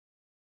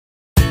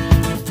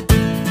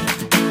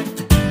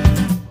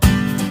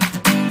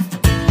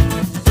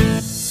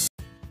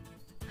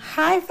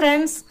Hi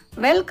friends,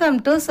 welcome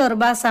to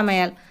Sorba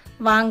சமையல்.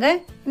 வாங்க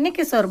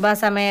இன்னைக்கு சொர்பா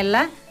சமையல்ல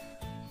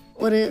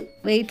ஒரு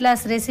weight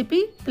loss ரெசிபி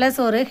plus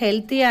ஒரு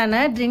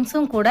ஹெல்த்தியான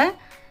ட்ரிங்க்ஸும் கூட.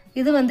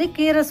 இது வந்து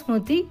கீரை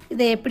ஸ்மூத்தி.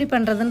 இதை எப்படி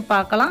பண்றதுன்னு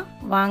பார்க்கலாம்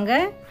வாங்க.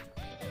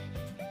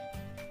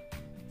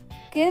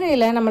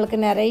 கீரையில நமக்கு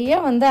நிறைய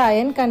வந்து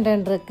அயன்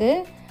கண்டென்ட் இருக்கு.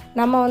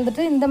 நம்ம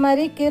வந்துட்டு இந்த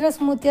மாதிரி கீரை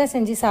ஸ்மூத்தியா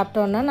செஞ்சு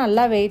சாப்பிட்டோம்னா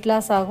நல்லா weight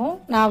loss ஆகும்.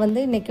 நான்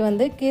வந்து இன்னைக்கு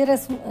வந்து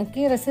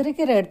கீரை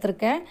சிறுகீரை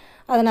எடுத்துர்க்கேன்.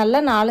 அதை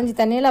நல்லா 4-5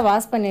 தண்ணியில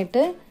வாஷ்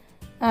பண்ணிட்டு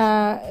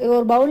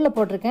ஒரு பவுலில்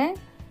போட்டிருக்கேன்.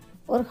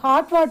 ஒரு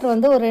ஹாட் வாட்டர்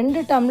வந்து ஒரு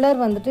 2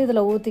 டம்ளர் வந்துட்டு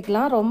இதில்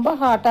ஊற்றிக்கலாம். ரொம்ப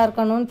ஹாட்டாக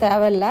இருக்கணும்னு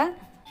தேவையில்லை.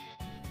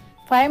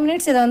 5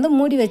 மினிட்ஸ் இதை வந்து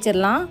மூடி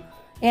வச்சிடலாம்.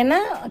 ஏன்னா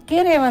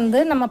கீரையை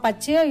வந்து நம்ம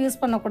பச்சையாக யூஸ்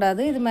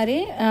பண்ணக்கூடாது. இது மாதிரி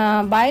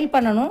பாயில்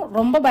பண்ணணும்.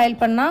 ரொம்ப பாயில்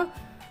பண்ணால்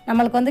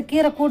நம்மளுக்கு வந்து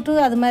கீரை கூட்டு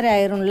அது மாதிரி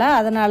ஆயிரும்ல.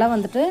 அதனால்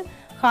வந்துட்டு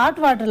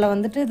ஹாட் வாட்டரில்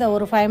வந்துட்டு இதை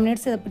ஒரு 5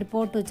 மினிட்ஸ் இதை இப்படி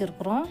போட்டு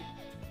வச்சுருக்குறோம்.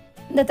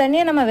 இந்த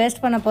தண்ணியை நம்ம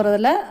வேஸ்ட் பண்ண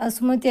போகிறதில்ல.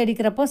 ஸ்மூத்தி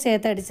அடிக்கிறப்போ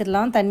சேர்த்து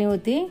அடிச்சிடலாம் தண்ணி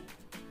ஊற்றி.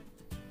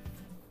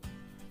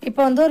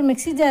 இப்போ வந்து ஒரு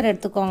மிக்ஸி ஜார்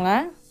எடுத்துக்கோங்க.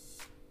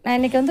 நான்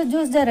இன்றைக்கி வந்து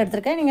ஜூஸ் ஜார்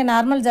எடுத்துருக்கேன். நீங்கள்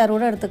நார்மல் ஜார்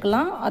கூட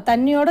எடுத்துக்கலாம்.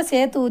 தண்ணியோடு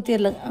சேர்த்து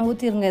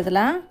ஊற்றிடுங்க. இதில்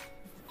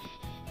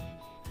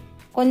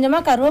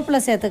கொஞ்சமாக கருவேப்பிலை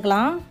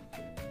சேர்த்துக்கலாம்.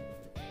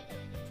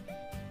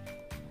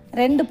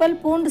 2 பல்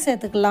பூண்டு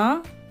சேர்த்துக்கலாம்.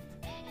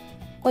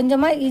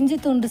 கொஞ்சமாக இஞ்சி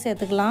துண்டு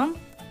சேர்த்துக்கலாம்.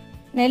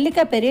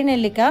 நெல்லிக்காய், பெரிய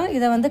நெல்லிக்காய்,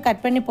 இதை வந்து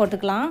கட் பண்ணி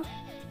போட்டுக்கலாம்.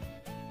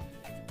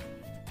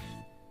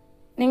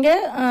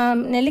 நீங்கள்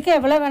நெல்லிக்காய்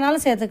எவ்வளோ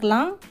வேணாலும்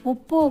சேர்த்துக்கலாம்.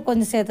 உப்பு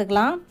கொஞ்சம்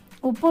சேர்த்துக்கலாம்.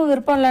 உப்பு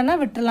விருப்பம் இல்லைன்னா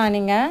விட்டுடலாம்.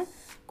 நீங்கள்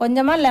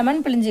கொஞ்சமாக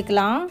லெமன்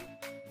பிழிஞ்சிக்கலாம்.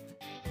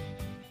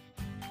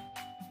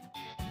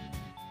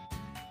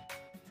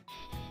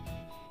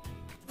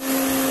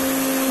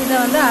 இதை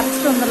வந்து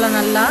அரைச்சிட்டு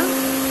வந்துடலாம்.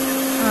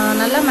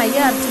 நல்லா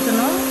மைய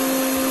அரைச்சிக்கணும்.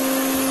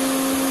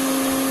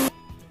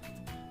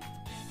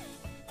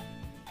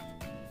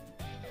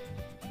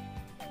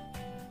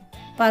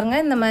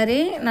 பாருங்கள், இந்த மாதிரி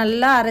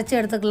நல்லா அரைச்சி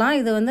எடுத்துக்கலாம்.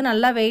 இது வந்து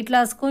நல்லா வெயிட்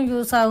லாஸ்க்கும்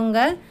யூஸ்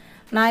ஆகுங்க.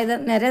 நான் இதை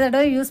நிறைய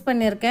தடவை யூஸ்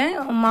பண்ணியிருக்கேன்.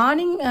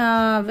 மார்னிங்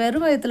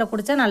வெறும் வயிற்றில்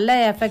குடித்தா நல்ல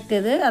எஃபெக்ட்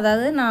இது.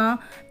 அதாவது நான்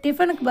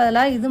டிஃபனுக்கு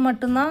பதிலாக இது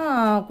மட்டும்தான்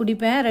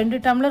குடிப்பேன். 2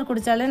 டம்ளர்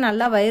குடித்தாலே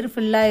நல்லா வயிறு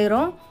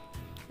ஃபில்லாயிரும்.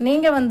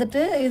 நீங்கள்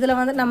வந்துட்டு இதில்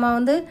வந்து நம்ம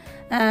வந்து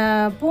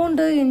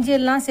பூண்டு இஞ்சி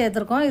எல்லாம்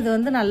சேர்த்துருக்கோம். இது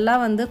வந்து நல்லா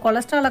வந்து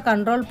கொலஸ்ட்ராலை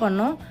கண்ட்ரோல்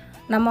பண்ணும்.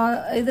 நம்ம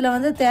இதில்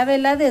வந்து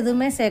தேவையில்லாத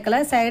எதுவுமே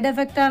சேர்க்கலை. சைடு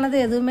எஃபெக்டானது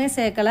எதுவுமே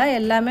சேர்க்கலை.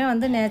 எல்லாமே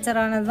வந்து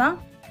நேச்சரானது தான்.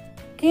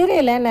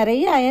 கீரையில்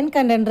நிறைய அயன்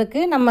கண்டென்ட்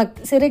இருக்குது. நம்ம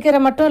சிறுகீரை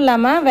மட்டும்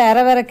இல்லாமல்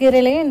வேறு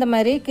கீரையிலையும் இந்த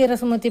மாதிரி கீரை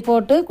சுமுத்தி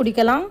போட்டு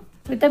குடிக்கலாம்.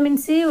 விட்டமின்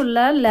சி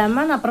உள்ள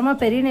லெமன் அப்புறமா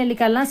பெரிய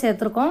நெல்லிக்காயெல்லாம்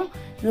சேர்த்துருக்கோம்.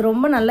 இது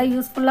ரொம்ப நல்லா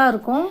யூஸ்ஃபுல்லாக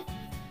இருக்கும்.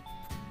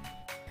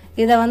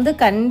 இதை வந்து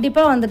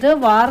கண்டிப்பாக வந்துட்டு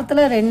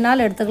வாரத்தில் 2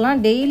 நாள்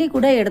எடுத்துக்கலாம். டெய்லி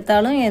கூட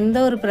எடுத்தாலும் எந்த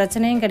ஒரு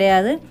பிரச்சனையும்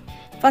கிடையாது.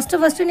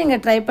 ஃபஸ்ட்டு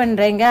நீங்கள் ட்ரை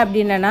பண்ணுறீங்க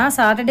அப்படின்னா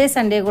சாட்டர்டே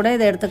சண்டே கூட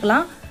இதை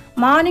எடுத்துக்கலாம்.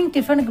 மார்னிங்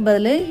டிஃபனுக்கு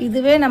பதில்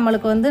இதுவே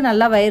நம்மளுக்கு வந்து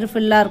நல்லா வயிறு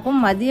ஃபில்லாக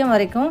இருக்கும். மதியம்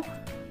வரைக்கும்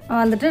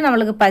வந்துட்டு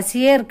நம்மளுக்கு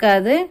பசியே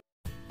இருக்காது.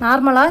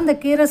 நார்மலாக இந்த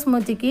கீரை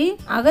ஸ்மூத்திக்கு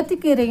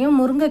அகத்திக்கீரையும்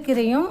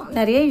முருங்கைக்கீரையும்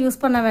நிறைய யூஸ்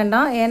பண்ண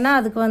வேண்டாம். ஏன்னா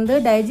அதுக்கு வந்து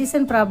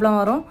டைஜஷன் ப்ராப்ளம்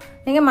வரும்.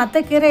 நீங்கள்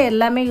மற்ற கீரை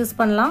எல்லாமே யூஸ்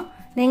பண்ணலாம்.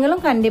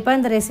 நீங்களும் கண்டிப்பாக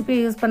இந்த ரெசிபி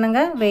யூஸ்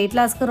பண்ணுங்கள். வெயிட்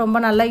லாஸ்க்கு ரொம்ப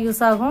நல்லா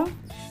யூஸ் ஆகும்.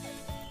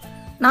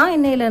 நான்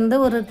இன்னையிலேருந்து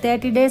ஒரு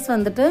 30 டேஸ்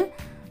வந்துட்டு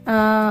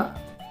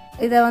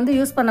இதை வந்து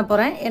யூஸ் பண்ண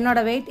போகிறேன்.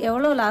 என்னோடய வெயிட்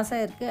எவ்வளோ லாஸ்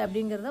ஆகிருக்கு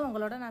அப்படிங்கிறத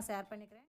உங்களோட நான் ஷேர் பண்ணிக்கிறேன்.